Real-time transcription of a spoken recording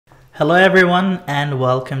Hello, everyone, and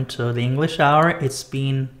welcome to the English Hour. It's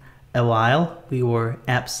been a while. We were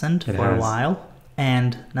absent for a while,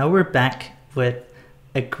 and now we're back with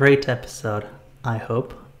a great episode, I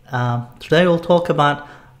hope. Today we'll talk about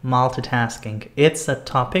multitasking. It's a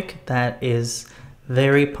topic that is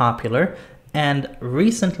very popular, and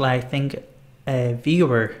recently I think a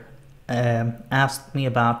viewer asked me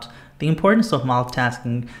about the importance of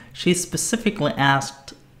multitasking. She specifically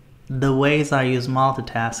asked the ways I use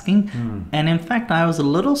multitasking, and in fact I was a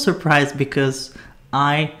little surprised because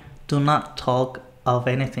I do not talk of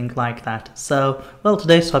anything like that. So, well,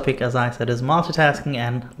 today's topic, as I said, is multitasking,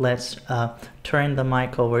 and let's turn the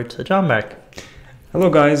mic over to John Berg. Hello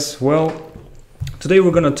guys, well, today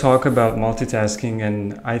we're going to talk about multitasking,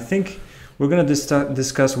 and I think we're going to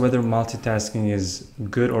discuss whether multitasking is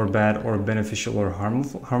good or bad or beneficial or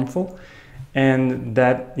harmful. And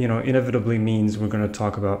that, inevitably means we're going to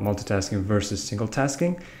talk about multitasking versus single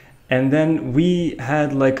tasking. And then we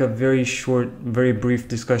had like a very short, very brief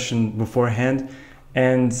discussion beforehand.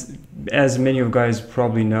 And as many of you guys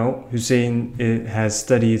probably know, Hussein has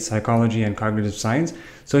studied psychology and cognitive science.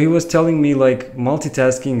 So he was telling me like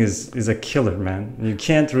multitasking is a killer, man. You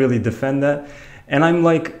can't really defend that. And I'm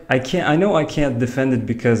like, I know I can't defend it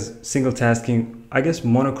because single tasking, I guess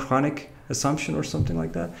monochronic assumption or something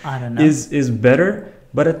like that, I don't know, is better.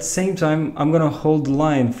 But at the same time, I'm gonna hold the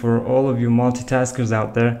line for all of you multitaskers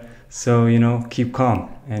out there. So keep calm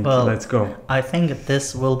and let's go. I think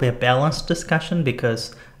this will be a balanced discussion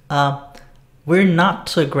because we're not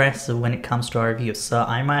too aggressive when it comes to our views. So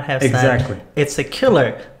I might have said it's a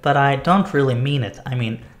killer, but I don't really mean it. I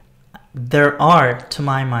mean, there are, to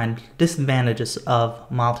my mind, disadvantages of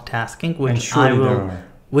multitasking,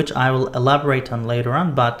 which I will elaborate on later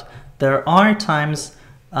on. But there are times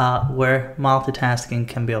where multitasking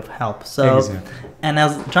can be of help. So, and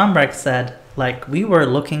as John Berg said, like we were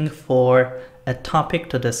looking for a topic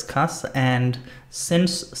to discuss, and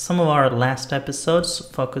since some of our last episodes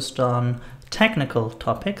focused on technical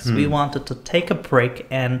topics, we wanted to take a break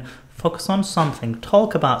and focus on something,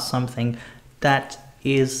 talk about something that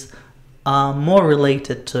is more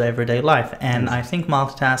related to everyday life. And I think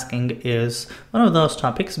multitasking is one of those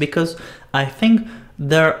topics because I think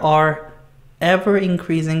there are ever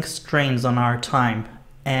increasing strains on our time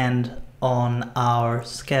and on our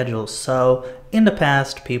schedules. So in the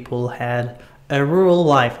past, people had a rural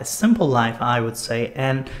life, a simple life, I would say,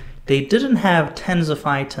 and they didn't have tens of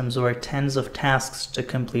items or tens of tasks to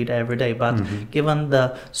complete every day. But given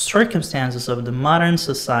the circumstances of the modern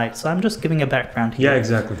society, so I'm just giving a background here. Yeah,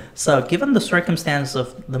 exactly. So given the circumstances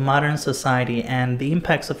of the modern society and the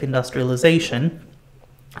impacts of industrialization,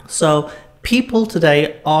 so people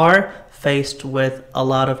today are faced with a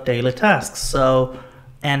lot of daily tasks.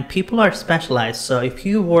 And people are specialized. So if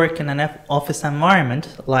you work in an office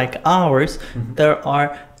environment like ours, there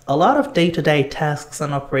are a lot of day-to-day tasks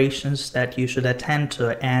and operations that you should attend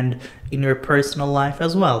to, and in your personal life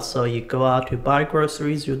as well. So you go out, you buy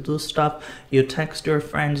groceries, you do stuff, you text your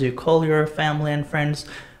friends, you call your family and friends.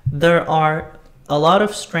 There are a lot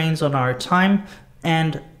of strains on our time,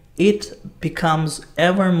 and it becomes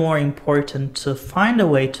ever more important to find a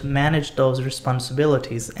way to manage those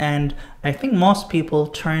responsibilities. And I think most people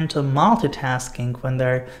turn to multitasking when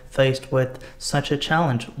they're faced with such a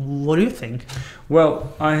challenge. What do you think?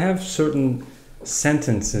 Well, I have certain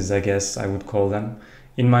sentences, I guess I would call them,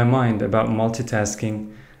 in my mind about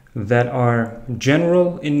multitasking that are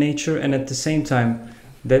general in nature and at the same time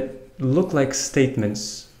that look like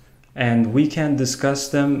statements. And we can discuss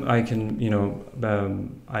them. I can,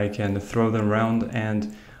 I can throw them around,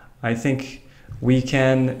 and I think we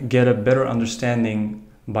can get a better understanding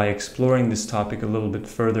by exploring this topic a little bit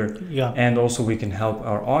further. Yeah. And also we can help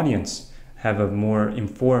our audience have a more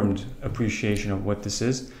informed appreciation of what this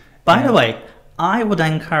is. By the way, I would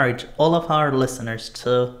encourage all of our listeners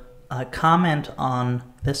to comment on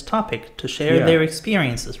this topic, to share their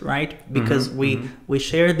experiences, right? Because we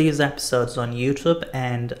share these episodes on YouTube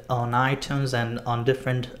and on iTunes and on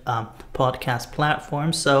different podcast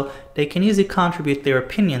platforms, so they can easily contribute their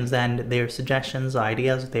opinions and their suggestions,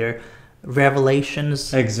 ideas, their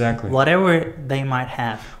revelations, whatever they might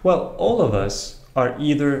have. Well, all of us are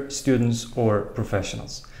either students or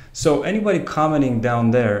professionals. So anybody commenting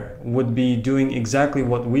down there would be doing exactly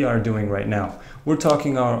what we are doing right now. We're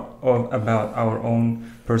talking about our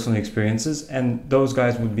own personal experiences, and those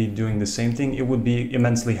guys would be doing the same thing. It would be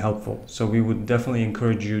immensely helpful. So we would definitely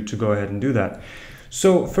encourage you to go ahead and do that.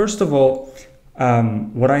 So first of all,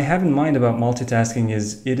 what I have in mind about multitasking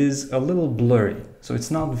is it is a little blurry. So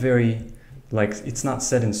it's not very, it's not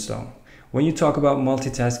set in stone. When you talk about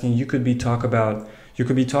multitasking, you could be talk about You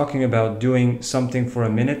could be talking about doing something for a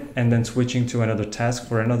minute and then switching to another task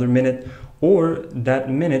for another minute, or that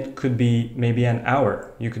minute could be maybe an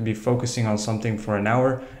hour. You could be focusing on something for an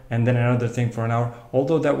hour and then another thing for an hour,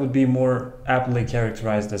 although that would be more aptly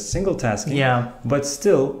characterized as single tasking. Yeah. But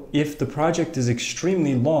still, if the project is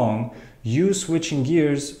extremely long, you switching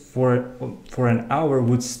gears for an hour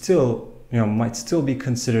would still, might still be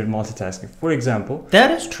considered multitasking. For example,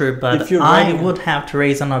 that is true, but I would have to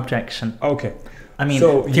raise an objection. Okay. I mean,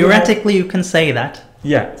 so theoretically you can say that.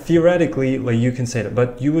 Yeah, theoretically, like, you can say that,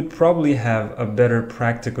 but you would probably have a better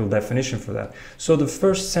practical definition for that. So the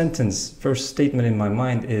first statement in my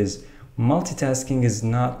mind is multitasking is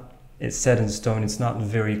not set in stone. It's not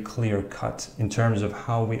very clear cut in terms of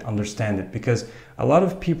how we understand it, because a lot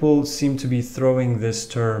of people seem to be throwing this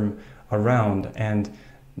term around, and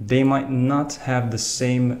they might not have the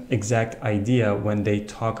same exact idea when they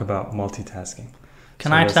talk about multitasking.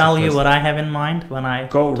 Can I tell you what I have in mind when I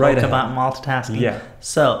talk about multitasking? Yeah.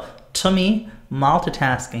 So, to me,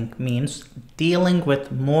 multitasking means dealing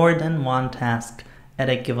with more than one task at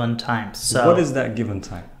a given time. So, what is that given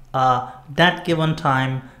time? That given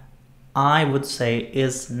time, I would say,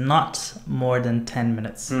 is not more than 10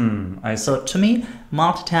 minutes. I see. So, to me,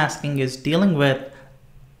 multitasking is dealing with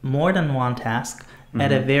more than one task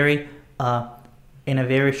at a very in a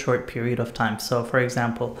very short period of time. So, for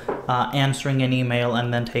example, answering an email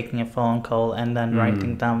and then taking a phone call and then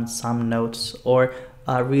writing down some notes, or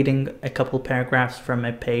reading a couple paragraphs from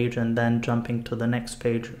a page and then jumping to the next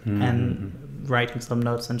page and writing some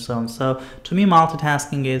notes and so on. So, to me,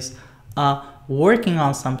 multitasking is working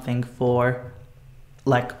on something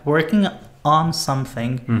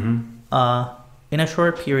in a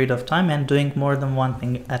short period of time and doing more than one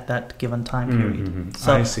thing at that given time period.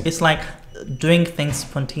 So it's like doing things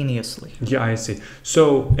spontaneously. Yeah, I see.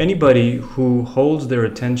 So anybody who holds their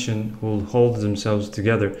attention, who holds themselves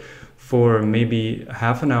together for maybe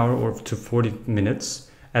half an hour or to 40 minutes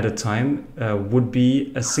at a time would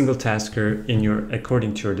be a single tasker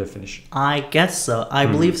according to your definition. I guess so. I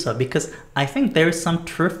believe so, because I think there is some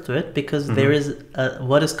truth to it, because there is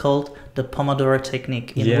what is called the Pomodoro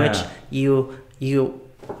technique, in which you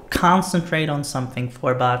concentrate on something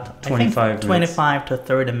for about 25 to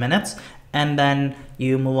 30 minutes, and then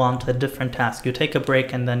you move on to a different task. You take a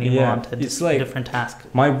break and then you move on to a different task.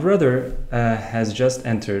 My brother has just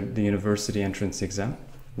entered the university entrance exam,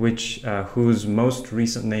 whose most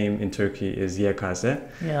recent name in Turkey is YKS.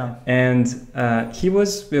 Yeah. And he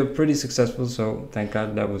was pretty successful, so thank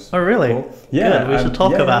God that was really cool. Yeah. Good. We should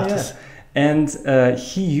talk about this. And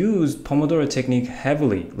he used Pomodoro technique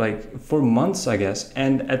heavily, like for months, I guess.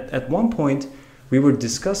 And at one point we were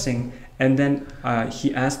discussing, and then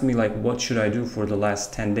he asked me, like, what should I do for the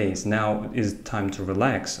last 10 days? Now is time to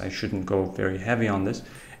relax. I shouldn't go very heavy on this.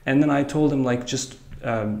 And then I told him, like, just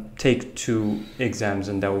take 2 exams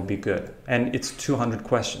and that will be good. And it's 200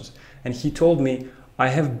 questions. And he told me, I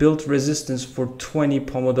have built resistance for 20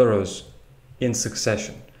 Pomodoros in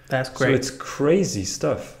succession. That's great. So it's crazy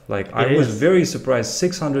stuff. Like, I was very surprised.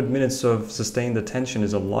 600 minutes of sustained attention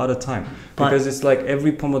is a lot of time, because it's like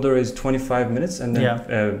every Pomodoro is 25 minutes and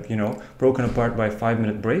then broken apart by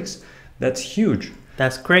 5-minute breaks. That's huge.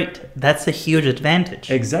 That's great. That's a huge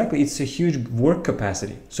advantage. Exactly. It's a huge work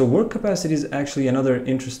capacity. So work capacity is actually another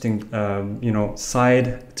interesting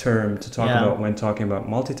side term to talk about when talking about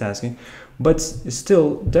multitasking. But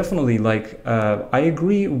still, definitely, like, I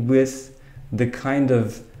agree with the kind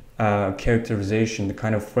of characterization, the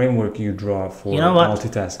kind of framework you draw for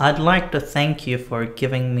multitasking. I'd like to thank you for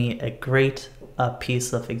giving me a great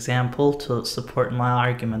piece of example to support my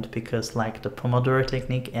argument, because, like, the Pomodoro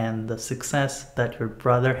technique and the success that your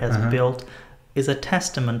brother has built is a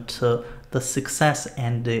testament to the success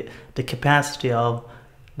and the capacity of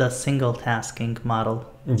the single tasking model.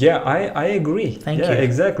 Yeah, I agree. Thank you.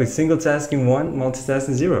 Exactly. Single tasking 1,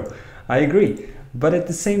 multitasking 0. I agree. But at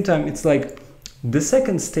the same time, it's like, the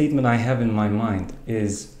second statement I have in my mind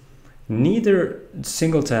is neither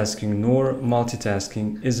single tasking nor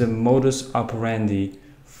multitasking is a modus operandi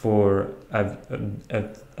for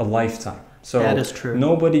a lifetime. So that is true.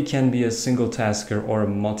 Nobody can be a single tasker or a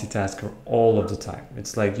multitasker all of the time.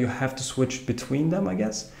 It's like you have to switch between them, I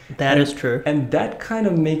guess. That is true. And that kind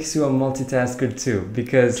of makes you a multitasker too,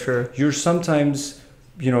 because you're sometimes,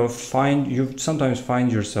 find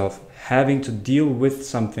yourself having to deal with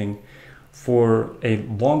something for a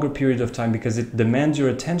longer period of time, because it demands your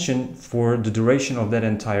attention for the duration of that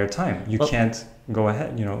entire time. You can't go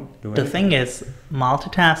ahead, do anything. The thing is,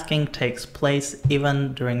 multitasking takes place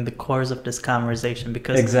even during the course of this conversation,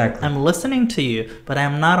 because I'm listening to you, but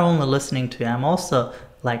I'm not only listening to you, I'm also,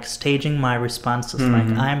 like, staging my responses. Like,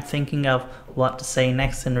 I'm thinking of what to say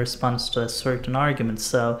next in response to a certain argument.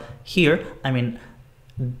 So here, I mean,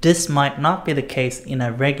 this might not be the case in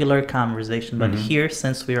a regular conversation, but here,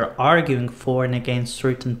 since we are arguing for and against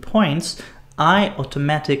certain points, I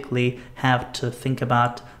automatically have to think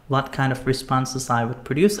about what kind of responses I would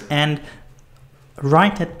produce. And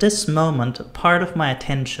right at this moment, part of my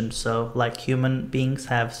attention, so like human beings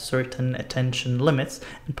have certain attention limits,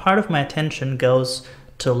 and part of my attention goes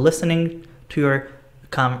to listening to your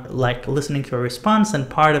listening to a response, and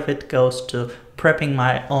part of it goes to prepping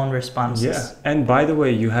my own responses. Yeah, and by the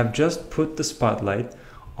way, you have just put the spotlight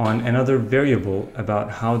on another variable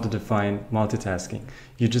about how to define multitasking.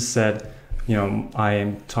 You just said, you know,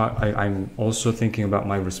 I'm also thinking about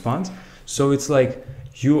my response. So it's like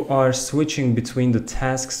you are switching between the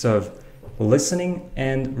tasks of listening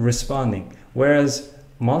and responding, whereas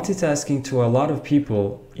multitasking to a lot of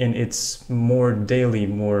people in its more daily,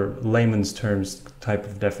 more layman's terms type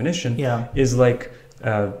of definition is like,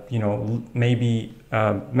 you know, maybe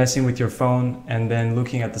messing with your phone and then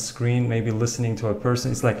looking at the screen, maybe listening to a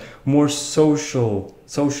person. It's like more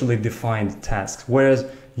socially defined tasks, whereas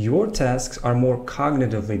your tasks are more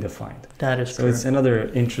cognitively defined. That is so true. It's another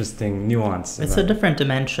interesting nuance. It's a different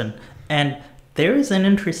dimension. And there is an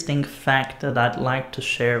interesting fact that I'd like to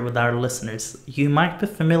share with our listeners. You might be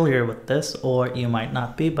familiar with this or you might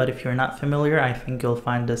not be, but if you're not familiar, I think you'll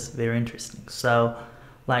find this very interesting. So,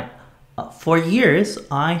 like, for years,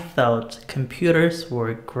 I thought computers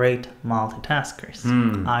were great multitaskers.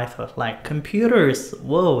 I thought, like, computers,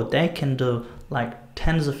 whoa, they can do, like,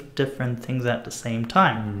 tens of different things at the same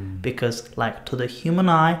time. Because, like, to the human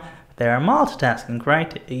eye, they are multitasking,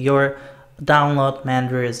 right? Your download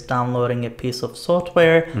manager is downloading a piece of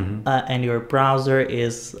software, and your browser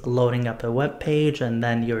is loading up a web page, and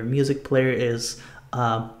then your music player is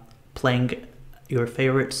playing your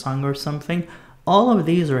favorite song or something. All of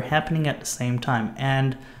these are happening at the same time,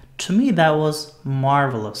 and to me that was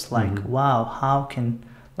marvelous. Like, wow, how can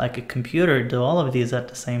like a computer do all of these at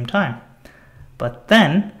the same time? But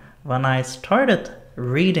then when I started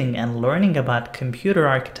reading and learning about computer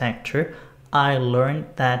architecture, I learned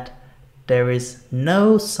that there is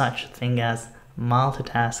no such thing as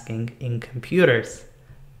multitasking in computers.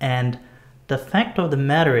 And the fact of the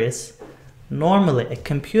matter is, normally a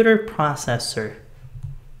computer processor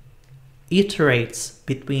iterates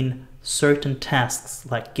between certain tasks,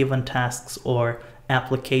 like given tasks or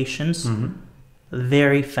applications,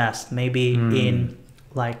 very fast. Maybe in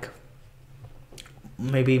like,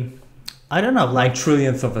 maybe, I don't know, like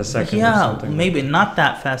trillionth of a second. Yeah, or something maybe not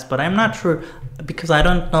that fast, but I'm not sure because I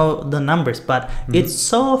don't know the numbers. But it's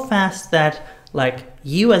so fast that like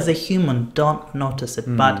you as a human don't notice it,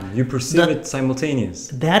 but you perceive it simultaneous.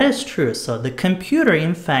 That is true. So the computer,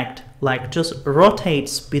 in fact, like just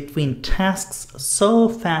rotates between tasks so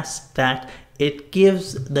fast that it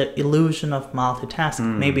gives the illusion of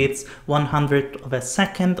multitasking. Maybe it's 100th of a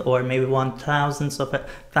second, or maybe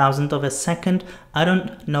 1,000th of a second. I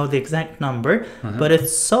don't know the exact number, but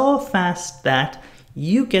it's so fast that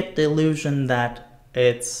you get the illusion that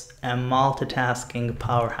it's a multitasking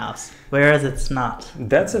powerhouse, whereas it's not.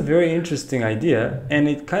 That's a very interesting idea, and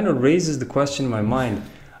it kind of raises the question in my mind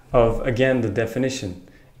of, again, the definition.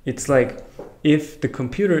 It's like, if the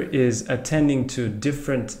computer is attending to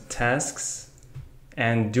different tasks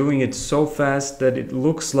and doing it so fast that it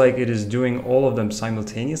looks like it is doing all of them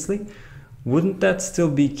simultaneously, wouldn't that still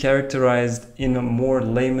be characterized in a more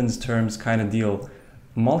layman's terms kind of deal,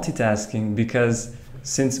 multitasking? Because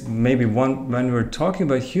since maybe when we're talking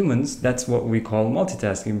about humans, that's what we call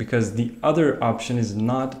multitasking, because the other option is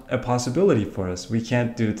not a possibility for us. We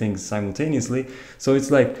can't do things simultaneously. So it's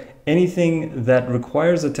like anything that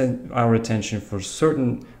requires our attention for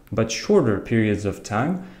certain but shorter periods of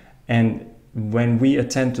time, and when we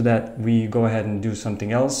attend to that, we go ahead and do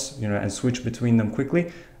something else, you know, and switch between them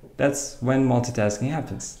quickly. That's when multitasking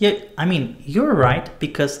happens. Yeah, I mean, you're right,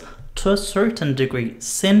 because to a certain degree,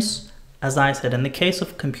 since, as I said, in the case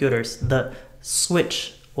of computers, the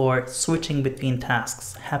switch or switching between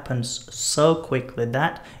tasks happens so quickly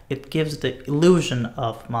that it gives the illusion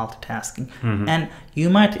of multitasking. And you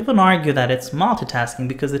might even argue that it's multitasking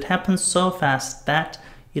because it happens so fast that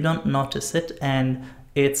you don't notice it, and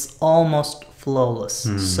it's almost flawless.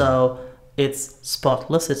 So it's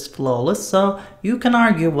spotless, it's flawless. So you can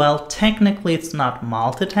argue, well, technically it's not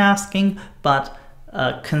multitasking, but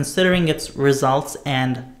considering its results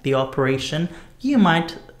and the operation, you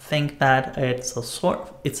might think that it's a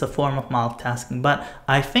form of multitasking. But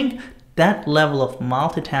I think that level of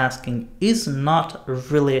multitasking is not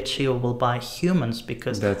really achievable by humans,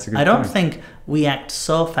 because I don't think we act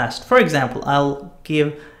so fast. For example, I'll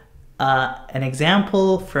give An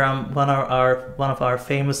example from one of our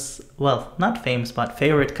famous, well, not famous, but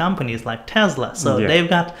favorite companies like Tesla. So they've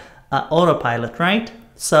got autopilot, right?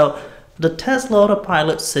 So the Tesla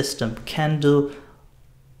autopilot system can do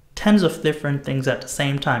tens of different things at the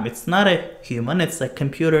same time. It's not a human, it's a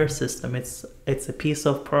computer system. It's a piece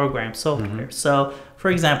of program software. So,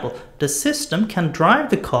 for example, the system can drive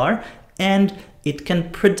the car and it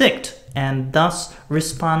can predict and thus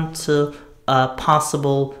respond to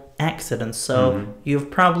possible accidents. So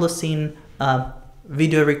you've probably seen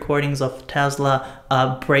video recordings of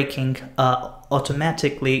Tesla braking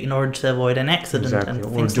automatically in order to avoid an accident and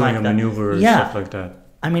things like that. Or doing a maneuver or stuff like that.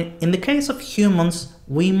 I mean, in the case of humans,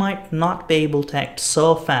 we might not be able to act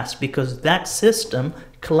so fast because that system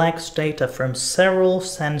collects data from several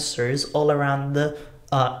sensors all around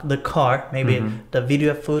the car, maybe the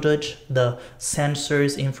video footage, the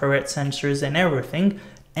sensors, infrared sensors and everything,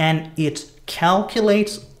 and it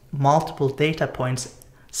calculates multiple data points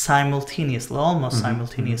simultaneously, almost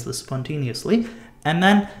simultaneously, spontaneously, and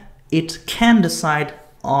then it can decide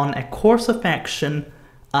on a course of action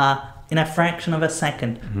in a fraction of a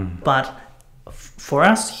second. But for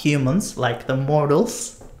us humans, like the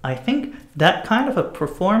mortals, I think that kind of a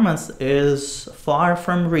performance is far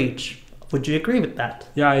from reach. Would you agree with that?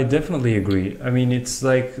 Yeah, I definitely agree. I mean, it's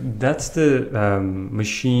like, that's the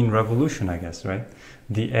machine revolution, I guess, right?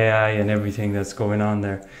 The AI and everything that's going on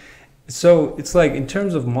there. So it's like, in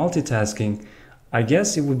terms of multitasking, I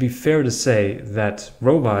guess it would be fair to say that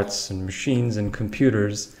robots and machines and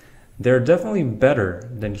computers, they're definitely better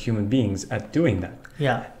than human beings at doing that.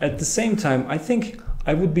 Yeah. At the same time, I think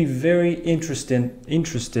I would be very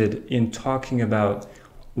interested in talking about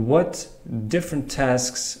what different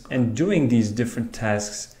tasks and doing these different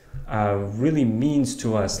tasks really means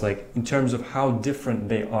to us, like in terms of how different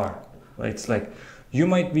they are. Like, it's like, you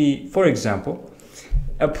might be, for example,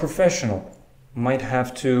 a professional might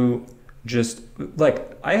have to just,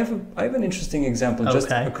 like, I have an interesting example just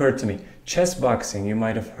occurred to me. Chess boxing, you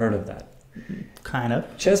might have heard of that. Kind of.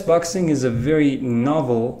 Chess boxing is a very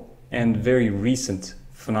novel and very recent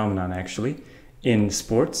phenomenon, actually, in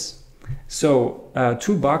sports. So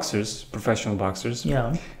two boxers, professional boxers,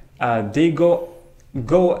 they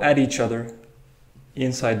go at each other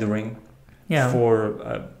inside the ring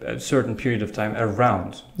for a certain period of time, a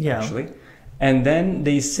round, actually. And then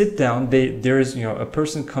they sit down. There is, a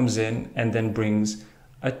person comes in and then brings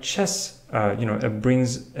a chess,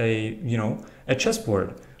 brings a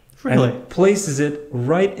chessboard, and places it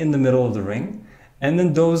right in the middle of the ring. And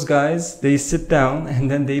then those guys, they sit down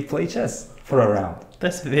and then they play chess for a round.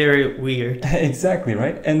 That's very weird. Exactly,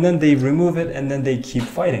 right? And then they remove it and then they keep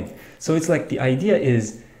fighting. So it's like, the idea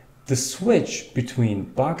is the switch between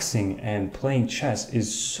boxing and playing chess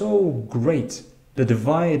is so great, the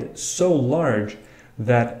divide so large,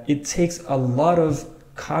 that it takes a lot of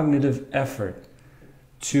cognitive effort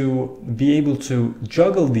to be able to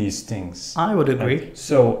juggle these things. I would agree.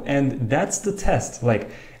 And that's the test.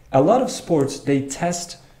 Like, a lot of sports, they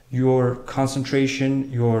test your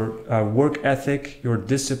concentration, your work ethic, your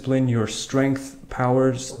discipline, your strength,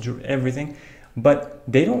 powers, everything. But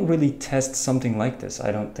they don't really test something like this.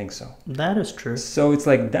 I don't think so. That is true. So it's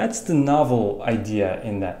like, that's the novel idea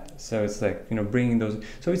in that. So it's like, bringing those.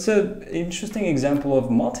 So it's an interesting example of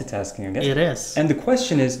multitasking, I guess. It is. And the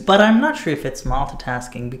question is. But I'm not sure if it's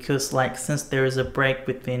multitasking, because like, since there is a break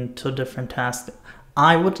between two different tasks,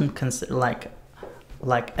 I wouldn't consider, like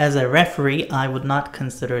as a referee, I would not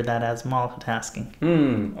consider that as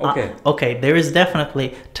multitasking. Okay. Okay, there is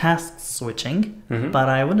definitely task switching, but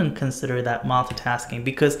I wouldn't consider that multitasking,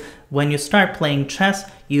 because when you start playing chess,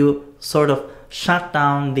 you sort of shut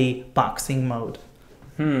down the boxing mode.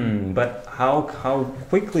 But how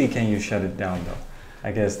quickly can you shut it down, though?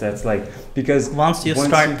 I guess that's like, because once you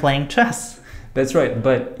start playing chess. That's right.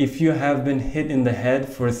 But if you have been hit in the head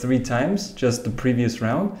for 3 times, just the previous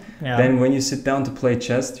round, then when you sit down to play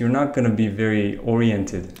chess, you're not going to be very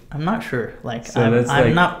oriented. I'm not sure.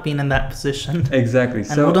 I've not been in that position. Exactly.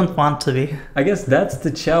 And wouldn't want to be. I guess that's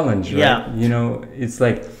the challenge, right? Yeah. It's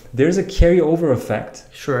like, there's a carryover effect.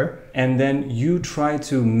 Sure. And then you try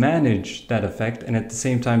to manage that effect and at the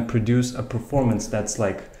same time produce a performance that's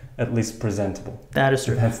like at least presentable. That is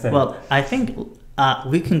true. Well, I think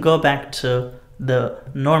we can go back to the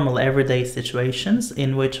normal everyday situations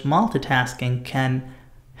in which multitasking can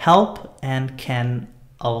help and can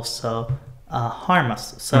also harm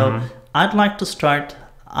us. So I'd like to start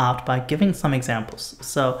out by giving some examples.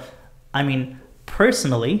 So, I mean,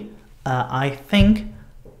 personally, I think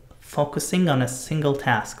focusing on a single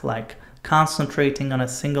task, like concentrating on a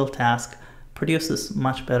single task, produces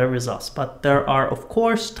much better results. But there are, of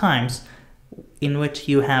course, times in which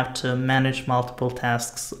you have to manage multiple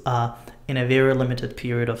tasks in a very limited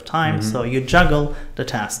period of time. So you juggle the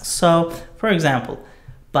tasks. So, for example,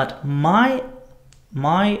 but my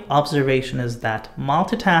observation is that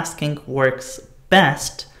multitasking works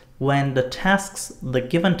best when the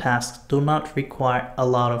given tasks do not require a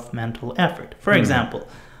lot of mental effort. For example,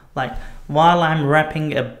 like while I'm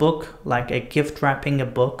wrapping a book, like a gift wrapping a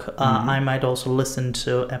book, I might also listen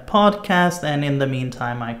to a podcast, and in the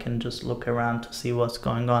meantime, I can just look around to see what's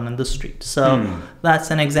going on in the street. So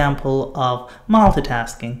that's an example of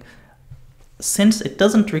multitasking. Since it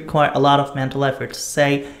doesn't require a lot of mental effort,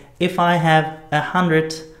 say if I have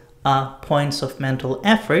 100 points of mental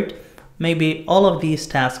effort, maybe all of these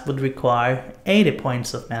tasks would require 80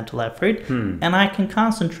 points of mental effort, and I can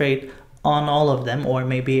concentrate on all of them, or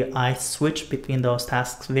maybe I switch between those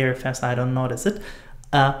tasks very fast, I don't notice it.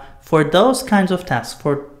 For those kinds of tasks,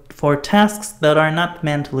 for tasks that are not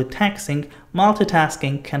mentally taxing,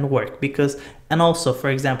 multitasking can work because, and also,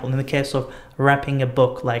 for example, in the case of wrapping a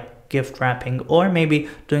book, like gift wrapping, or maybe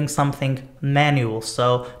doing something manual,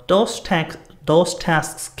 so those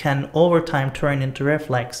tasks can over time turn into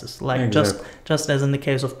reflexes, like just as in the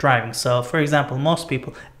case of driving. So for example, most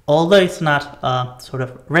people, although it's not sort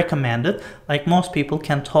of recommended, like most people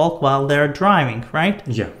can talk while they're driving, right?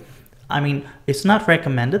 Yeah. I mean, it's not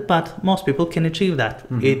recommended, but most people can achieve that.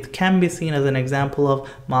 It can be seen as an example of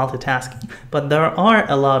multitasking. But there are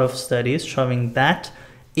a lot of studies showing that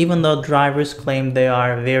even though drivers claim they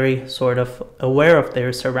are very sort of aware of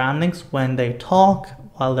their surroundings, when they talk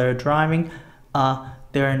while they're driving,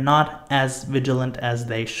 they're not as vigilant as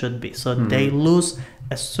they should be. So they lose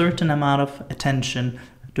a certain amount of attention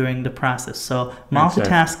during the process. So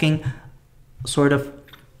multitasking sort of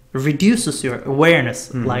reduces your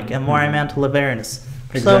awareness, like environmental awareness.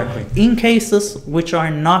 Exactly. So in cases which are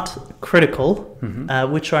not critical,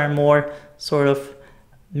 which are more sort of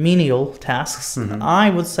menial tasks, I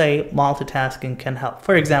would say multitasking can help.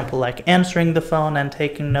 For example, like answering the phone and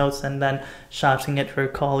taking notes and then shouting at your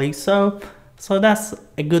colleagues. So that's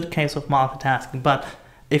a good case of multitasking. But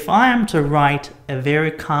if I am to write a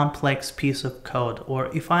very complex piece of code, or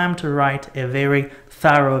if I am to write a very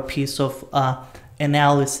thorough piece of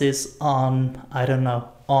analysis on, I don't know,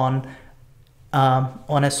 on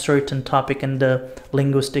a certain topic in the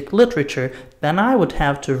linguistic literature, then I would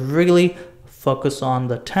have to really focus on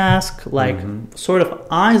the task, like sort of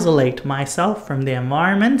isolate myself from the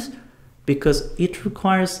environment, because it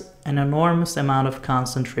requires an enormous amount of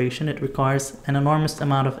concentration. It requires an enormous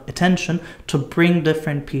amount of attention to bring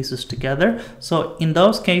different pieces together. So in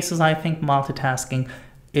those cases, I think multitasking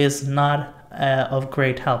is not of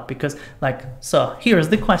great help, because so here's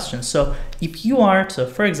the question. So if you are to,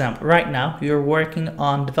 for example, right now you're working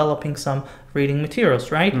on developing some reading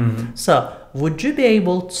materials, right? So would you be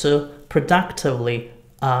able to productively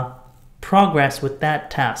progress with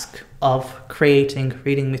that task of creating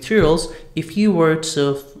reading materials if you were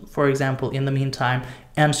to, for example, in the meantime,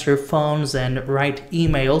 answer phones and write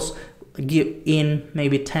emails in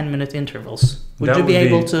maybe 10-minute intervals? Would you be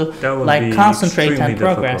able to concentrate and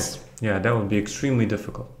progress? Yeah, that would be extremely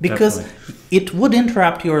difficult. Because definitely. It would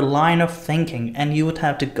interrupt your line of thinking, and you would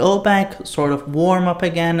have to go back, sort of warm up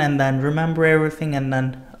again, and then remember everything, and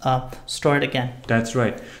then start again. That's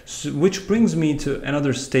right. So, which brings me to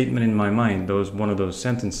another statement in my mind, one of those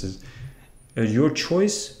sentences. Your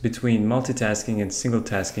choice between multitasking and single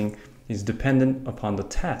tasking is dependent upon the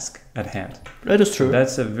task at hand. That is true. So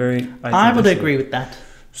that's a very... I would agree with that.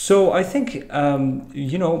 So I think,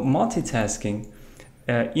 multitasking,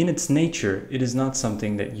 in its nature, it is not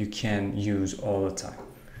something that you can use all the time.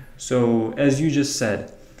 So as you just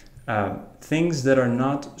said, things that are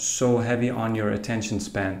not so heavy on your attention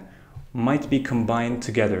span might be combined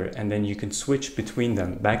together, and then you can switch between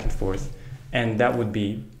them back and forth, and that would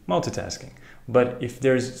be multitasking. But if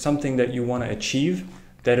there's something that you want to achieve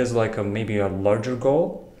that is like maybe a larger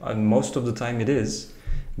goal, and most of the time it is,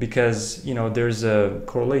 because there's a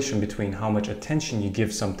correlation between how much attention you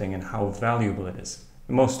give something and how valuable it is.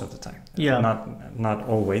 Most of the time. Yeah. Not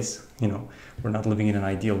always. We're not living in an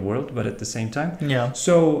ideal world, but at the same time. Yeah.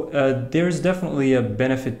 So there's definitely a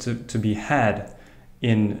benefit to be had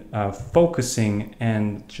in focusing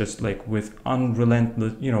and just like with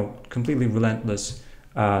unrelentless, completely relentless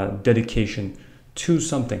dedication to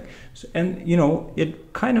something. So, and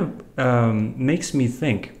it kind of makes me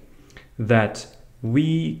think that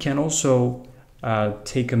we can also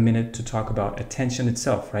take a minute to talk about attention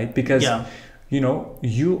itself, right? Because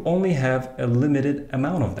you only have a limited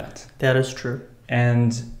amount of that. That is true.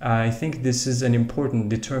 And I think this is an important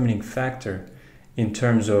determining factor in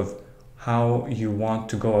terms of how you want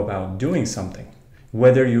to go about doing something.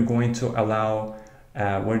 whether you're going to allow,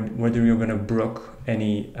 whether you're going to brook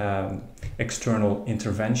any external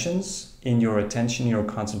interventions in your attention, your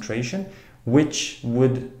concentration, which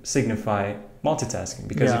would signify multitasking.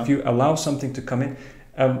 Because if you allow something to come in,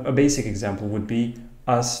 a basic example would be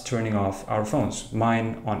us turning off our phones.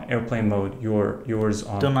 Mine on airplane mode, yours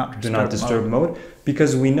on do not disturb mode,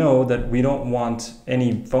 because we know that we don't want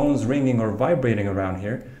any phones ringing or vibrating around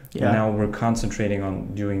here. Yeah. Now we're concentrating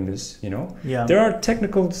on doing this, you know. Yeah. There are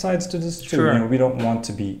technical sides to this too. Sure. You know, we don't want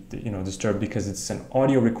to be, you know, disturbed because it's an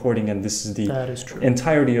audio recording and this is the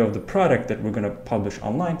entirety of the product that we're going to publish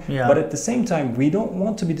online. Yeah. But at the same time, we don't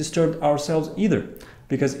want to be disturbed ourselves either.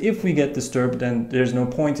 Because if we get disturbed, then there's no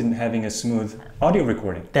point in having a smooth audio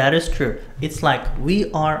recording. That is true. It's like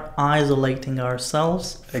we are isolating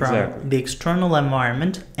ourselves from the external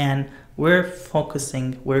environment, and we're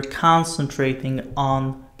concentrating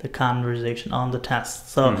on the conversation, on the task.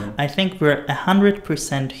 So I think we're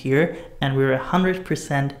 100% here, and we're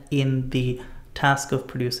 100% in the task of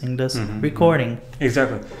producing this recording.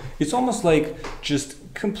 Exactly. It's almost like just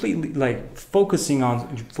completely like focusing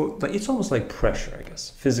on, like it's almost like pressure, I guess,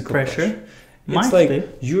 physical pressure. It's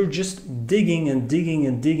like you're just digging and digging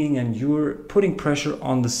and digging, and you're putting pressure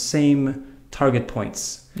on the same target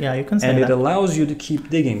points. Yeah, you can say that. And it allows you to keep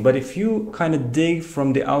digging. But if you kind of dig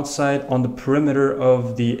from the outside on the perimeter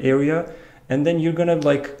of the area, and then you're gonna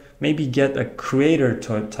like maybe get a crater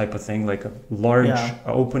type of thing, like a large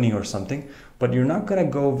opening or something, but you're not gonna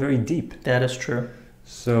go very deep. That is true.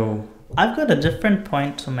 So I've got a different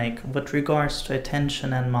point to make with regards to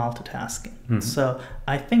attention and multitasking. So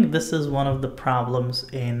I think this is one of the problems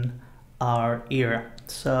in our era.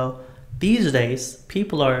 So these days,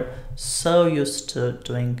 people are so used to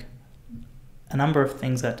doing a number of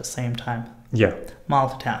things at the same time. Yeah.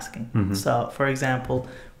 Multitasking. So, for example,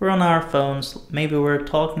 we're on our phones, maybe we're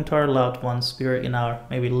talking to our loved ones, we're in our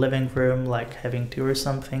maybe living room, like having tea or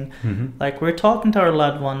something. Like we're talking to our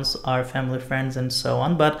loved ones, our family, friends, and so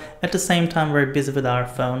on, but at the same time we're busy with our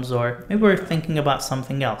phones, or maybe we're thinking about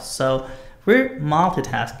something else. So we're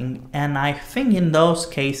multitasking, and I think in those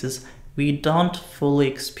cases we don't fully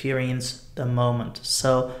experience the moment.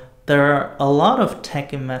 So there are a lot of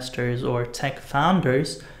tech investors or tech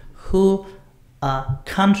founders who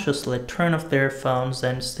consciously turn off their phones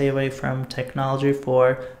and stay away from technology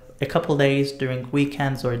for a couple days during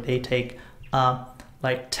weekends, or they take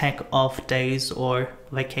like tech off days or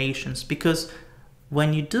vacations. Because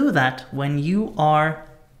when you do that, when you are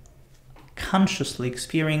consciously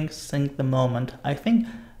experiencing the moment, I think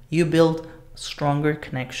you build stronger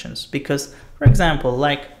connections. Because, for example,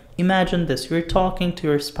 like imagine this, you're talking to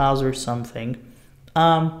your spouse or something.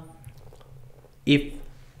 If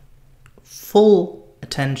full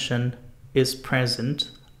attention is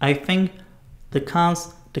present, I think the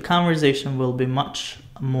conversation will be much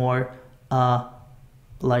more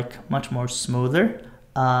much more smoother.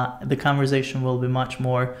 The conversation will be much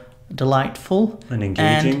more delightful and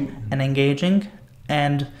engaging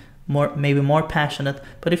and maybe more passionate.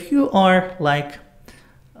 But if you are like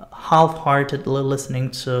half-heartedly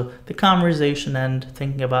listening to the conversation and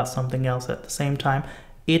thinking about something else at the same time,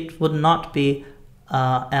 it would not be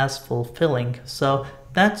as fulfilling. So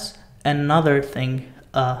that's another thing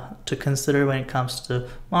to consider when it comes to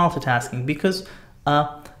multitasking, because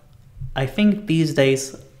I think these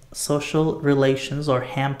days social relations are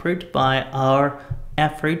hampered by our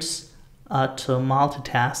efforts to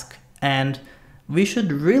multitask, and we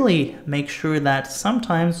should really make sure that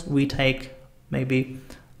sometimes we take maybe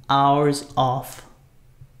hours off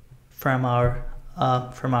from our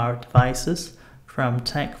devices, from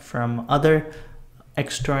tech, from other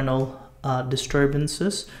external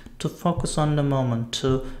disturbances, to focus on the moment,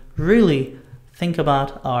 to really think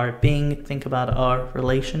about our being, think about our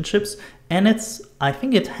relationships. And I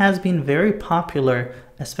think it has been very popular,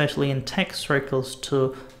 especially in tech circles,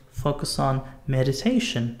 to focus on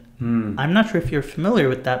meditation. I'm not sure if you're familiar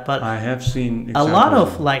with that, but I have seen a lot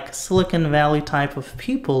of like Silicon Valley type of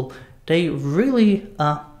people, they really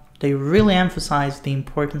emphasize the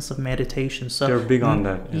importance of meditation. So they're big on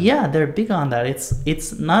that. Yeah, they're big on that.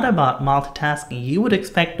 It's not about multitasking. You would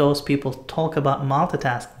expect those people to talk about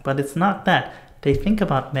multitasking, but it's not that. They think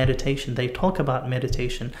about meditation. They talk about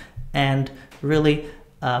meditation, and really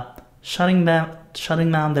shutting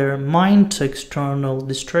down their mind to external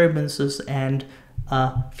disturbances and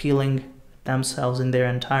feeling themselves in their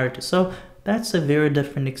entirety. So that's a very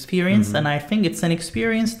different experience, and I think it's an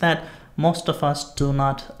experience that most of us do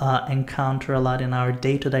not encounter a lot in our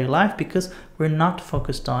day-to-day life, because we're not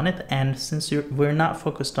focused on it. And since we're not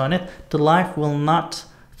focused on it, the life will not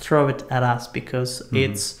throw it at us, because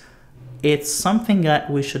it's something that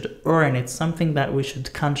we should earn. It's something that we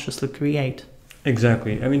should consciously create.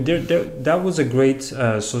 Exactly. I mean, that was a great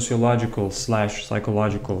sociological /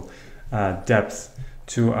 psychological depth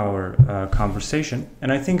to our conversation.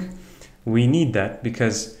 And I think we need that,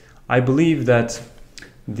 because I believe that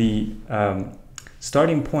the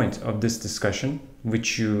starting point of this discussion,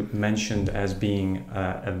 which you mentioned as being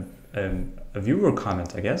a viewer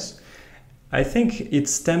comment, I guess, I think it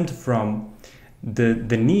stemmed from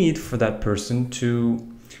the need for that person to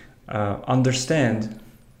understand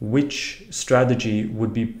which strategy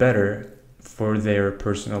would be better for their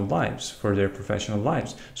personal lives, for their professional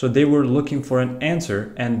lives. So they were looking for an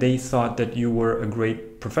answer, and they thought that you were a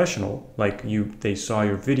great professional, like they saw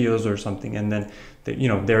your videos or something, and then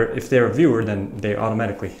if they're a viewer, then they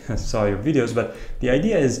automatically saw your videos. But the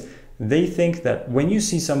idea is, they think that when you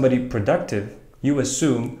see somebody productive, you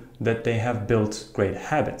assume that they have built great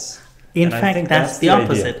habits. In fact, that's the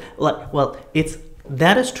opposite. Well,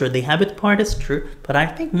 that is true. The habit part is true, but I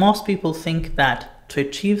think most people think that to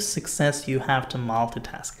achieve success you have to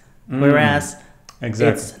multitask, whereas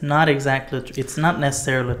it's not exactly. It's not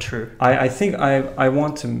necessarily true. I think I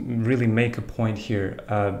want to really make a point here,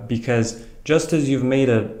 because just as you've made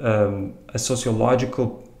a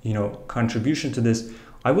sociological contribution to this,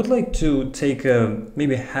 I would like to take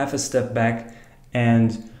maybe half a step back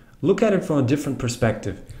and look at it from a different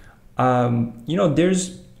perspective.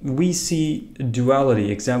 We see duality,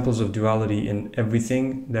 examples of duality in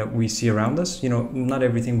everything that we see around us. Not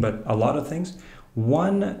everything, but a lot of things.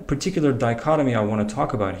 One particular dichotomy I want to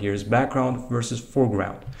talk about here is background versus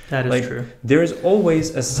foreground. That is true. There's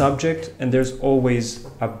always a subject and there's always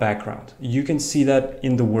a background. You can see that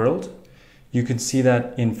in the world. You can see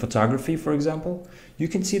that in photography, for example. You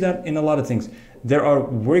can see that in a lot of things. There are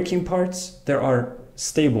working parts. There are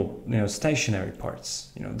stable, stationary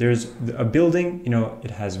parts. There's a building, it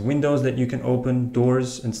has windows that you can open,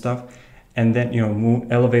 doors and stuff, and then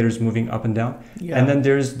elevators moving up and down. Yeah. And then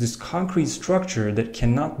there's this concrete structure that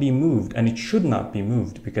cannot be moved, and it should not be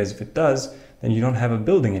moved, because if it does, then you don't have a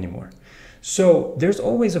building anymore. So there's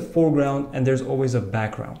always a foreground and there's always a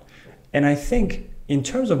background. And I think in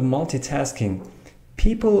terms of multitasking,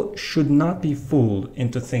 people should not be fooled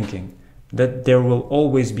into thinking that there will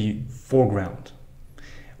always be foreground.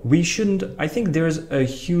 I think there's a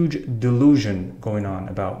huge delusion going on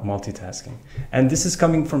about multitasking. And this is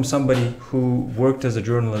coming from somebody who worked as a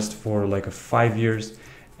journalist for like 5 years,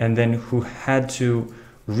 and then who had to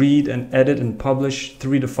read and edit and publish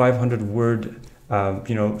 300 to 500 word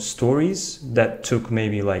stories that took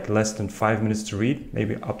maybe like less than 5 minutes to read,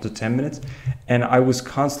 maybe up to 10 minutes. And I was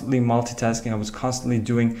constantly multitasking. I was constantly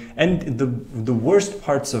doing, and the worst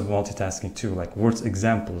parts of multitasking too, like worst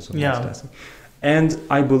examples of multitasking. And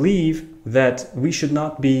I believe that we should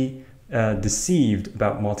not be deceived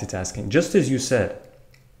about multitasking. Just as you said,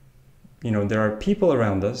 there are people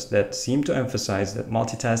around us that seem to emphasize that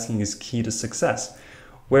multitasking is key to success,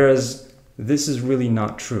 whereas this is really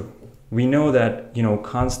not true. We know that,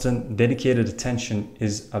 constant dedicated attention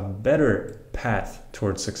is a better path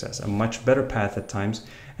towards success, a much better path at times.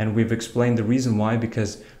 And we've explained the reason why,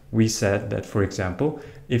 because we said that, for example,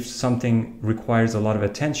 if something requires a lot of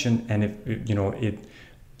attention, and if it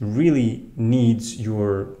really needs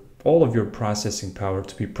all of your processing power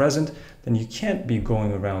to be present, then you can't be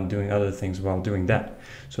going around doing other things while doing that.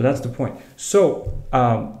 So that's the point. So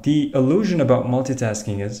the illusion about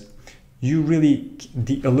multitasking is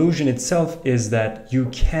the illusion itself is that you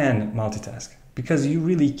can multitask, because you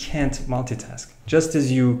really can't multitask. Just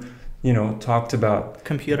as you talked about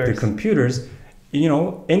the computers,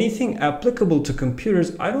 anything applicable to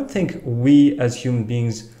computers, I don't think we as human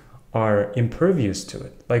beings are impervious to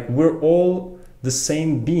it. Like, we're all the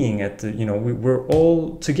same being we're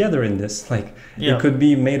all together in this. It could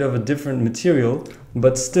be made of a different material,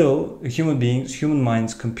 but still human beings, human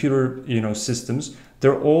minds, computer, systems,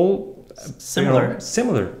 they're all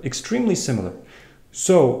similar, extremely similar.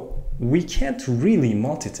 So we can't really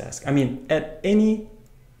multitask. I mean, at any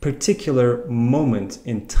particular moment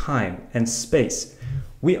in time and space,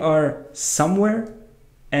 we are somewhere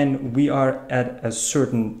and we are at a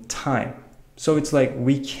certain time. So it's like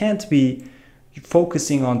we can't be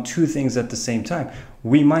focusing on two things at the same time.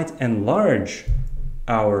 We might enlarge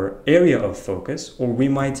our area of focus, or we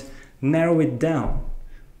might narrow it down.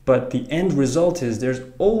 But the end result is there's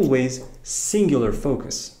always singular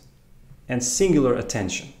focus and singular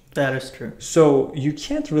attention. That is true. So you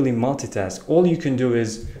can't really multitask. All you can do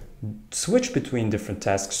is switch between different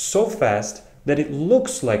tasks so fast that it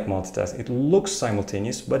looks like multitasking. It looks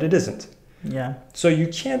simultaneous, but it isn't. Yeah. So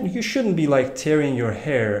you shouldn't be like tearing your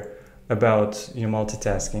hair about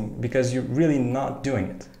multitasking, because you're really not doing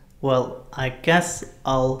it. Well, I guess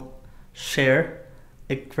I'll share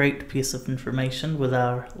a great piece of information with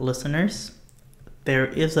our listeners. There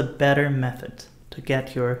is a better method to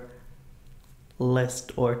get your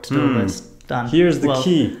list or to-do list done. Here's the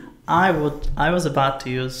key. I was about to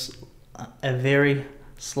use a very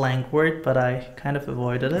slang word, but I kind of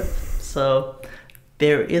avoided it. So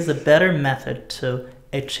there is a better method to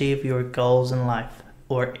achieve your goals in life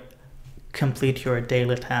or complete your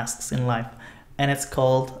daily tasks in life. And it's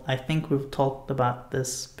called, I think we've talked about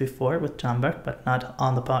this before with John Burke, but not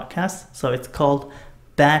on the podcast. So it's called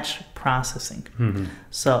batch processing.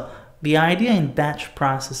 So the idea in batch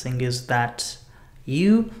processing is that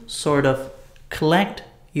you sort of collect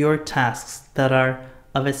your tasks that are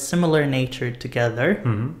of a similar nature together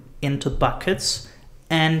into buckets,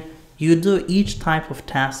 and you do each type of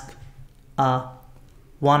task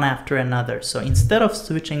one after another. So instead of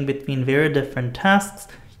switching between very different tasks,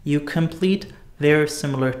 you complete very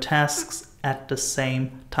similar tasks at the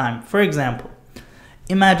same time. For example,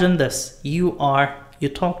 imagine this. You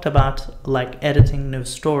talked about like editing news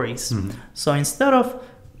stories. So instead of,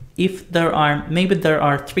 if there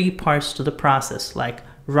are 3 parts to the process, like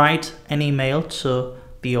write an email to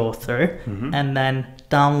the author and then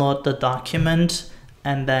download the document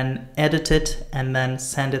and then edit it and then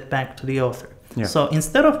send it back to the author. So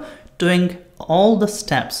instead of doing all the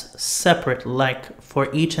steps separate, like for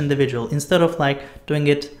each individual, instead of like doing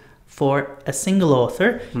it for a single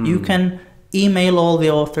author, you can email all the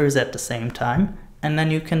authors at the same time, and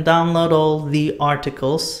then you can download all the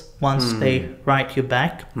articles once they write you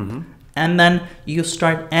back, and then you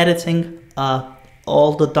start editing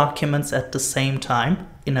all the documents at the same time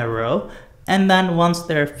in a row, and then once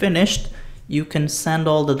they're finished, you can send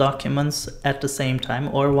all the documents at the same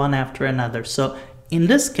time or one after another. So in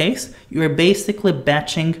this case, you're basically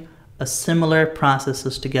batching similar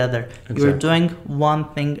processes together. Exactly. You're doing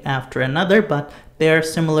one thing after another, but they're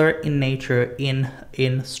similar in nature,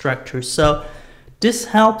 in structure. So this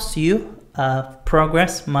helps you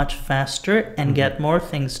progress much faster and get more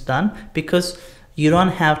things done, because you don't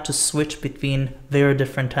have to switch between very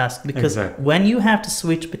different tasks. Because when you have to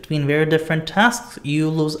switch between very different tasks, you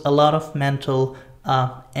lose a lot of mental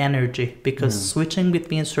energy, because switching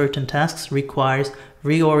between certain tasks requires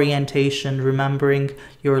reorientation, remembering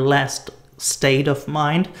your last state of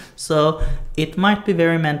mind. So it might be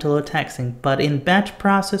very mentally taxing, but in batch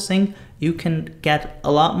processing, you can get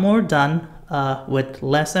a lot more done with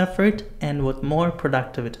less effort and with more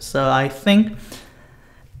productivity. So I think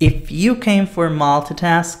if you came for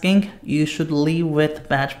multitasking, you should leave with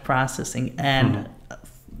batch processing. And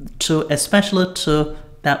especially to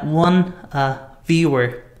that one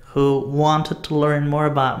viewer who wanted to learn more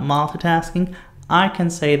about multitasking, I can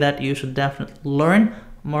say that you should definitely learn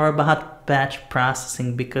more about batch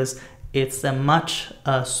processing, because it's a much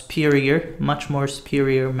more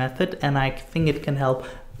superior method, and I think it can help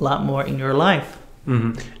a lot more in your life.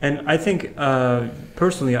 And I think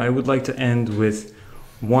personally, I would like to end with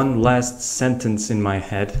one last sentence in my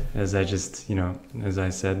head, as I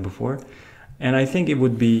said before, and I think it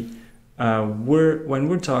would be when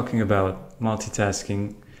we're talking about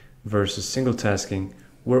multitasking versus single tasking,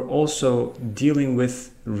 we're also dealing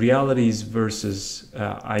with realities versus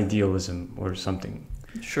idealism or something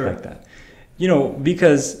like that.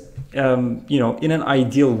 Because in an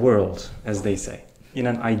ideal world, as they say, in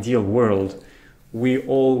an ideal world, we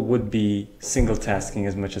all would be single tasking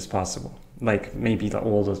as much as possible, like maybe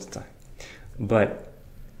all of the time. But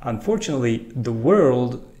unfortunately, the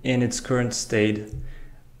world in its current state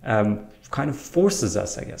kind of forces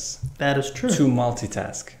us, I guess, that is true, to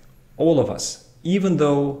multitask. All of us, even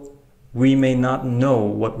though we may not know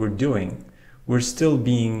what we're doing, we're still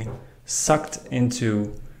being sucked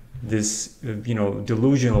into this,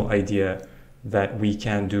 delusional idea that we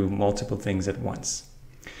can do multiple things at once.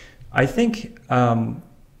 I think,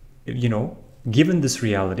 given this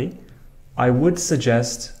reality, I would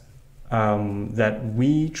suggest that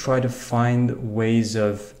we try to find ways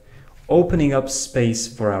of opening up space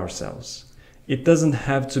for ourselves. It doesn't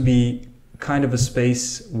have to be kind of a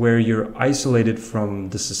space where you're isolated from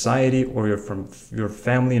the society or you're from your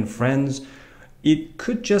family and friends. It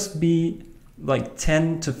could just be like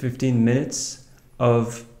 10 to 15 minutes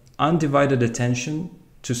of undivided attention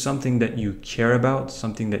to something that you care about,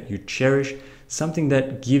 something that you cherish, something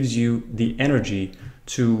that gives you the energy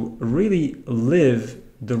to really live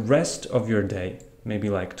the rest of your day, maybe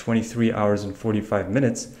like 23 hours and 45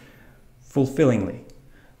 minutes, fulfillingly.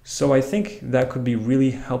 So I think that could be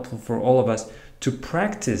really helpful for all of us to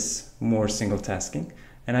practice more single tasking,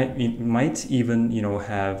 and it might even,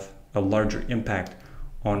 have a larger impact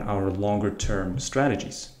on our longer term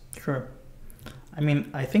strategies. Sure. I mean,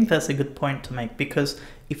 I think that's a good point to make, because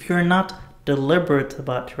if you're not deliberate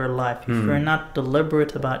about your life, if you're not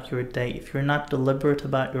deliberate about your day, if you're not deliberate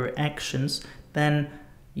about your actions, then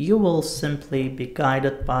you will simply be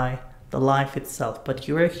guided by the life itself. But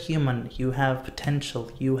you're a human, you have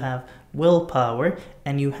potential, you have willpower,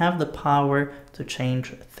 and you have the power to change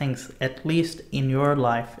things, at least in your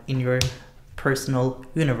life, in your personal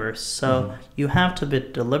universe. So you have to be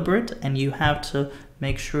deliberate, and you have to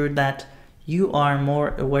make sure that you are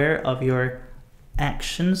more aware of your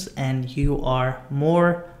actions, and you are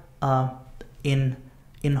more in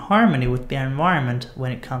harmony with the environment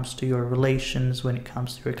when it comes to your relations, when it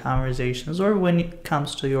comes to your conversations, or when it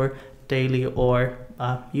comes to your daily or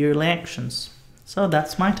yearly actions. So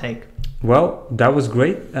that's my take. Well, that was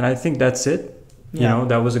great, and I think that's it. You know,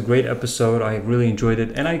 that was a great episode. I really enjoyed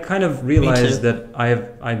it, and I kind of realized that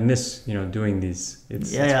I miss doing these.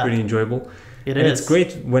 It's pretty enjoyable. It's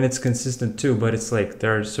great when it's consistent too, but it's like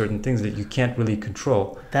there are certain things that you can't really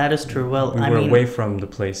control. That is true. Well, we were away from the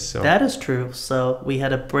place, so that is true. So we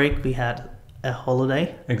had a break. We had a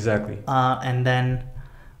holiday. Exactly. And then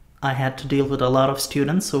I had to deal with a lot of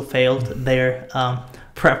students who failed their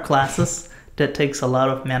prep classes. That takes a lot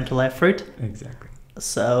of mental effort. Exactly.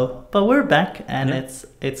 So, but we're back, and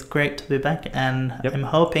it's great to be back, and I'm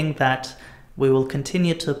hoping that we will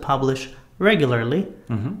continue to publish regularly.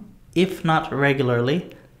 If not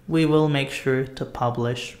regularly, we will make sure to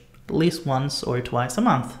publish at least once or twice a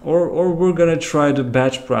month. Or we're gonna try the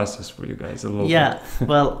batch process for you guys a little bit. Yeah,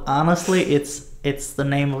 well, honestly, it's the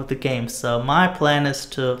name of the game. So my plan is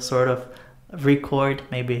to sort of record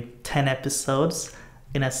maybe 10 episodes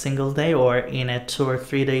in a single day or in a 2 or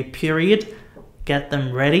 3 day period, get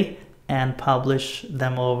them ready, and publish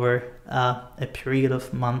them over a period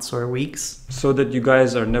of months or weeks. So that you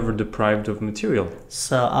guys are never deprived of material.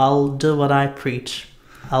 So I'll do what I preach.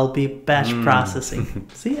 I'll be batch processing.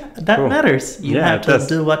 See, that matters. You have to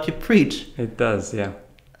do what you preach. It does, yeah.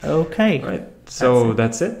 Okay. All right. So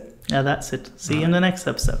that's it? Yeah, that's it. See you in the next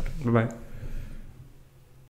episode. Bye-bye.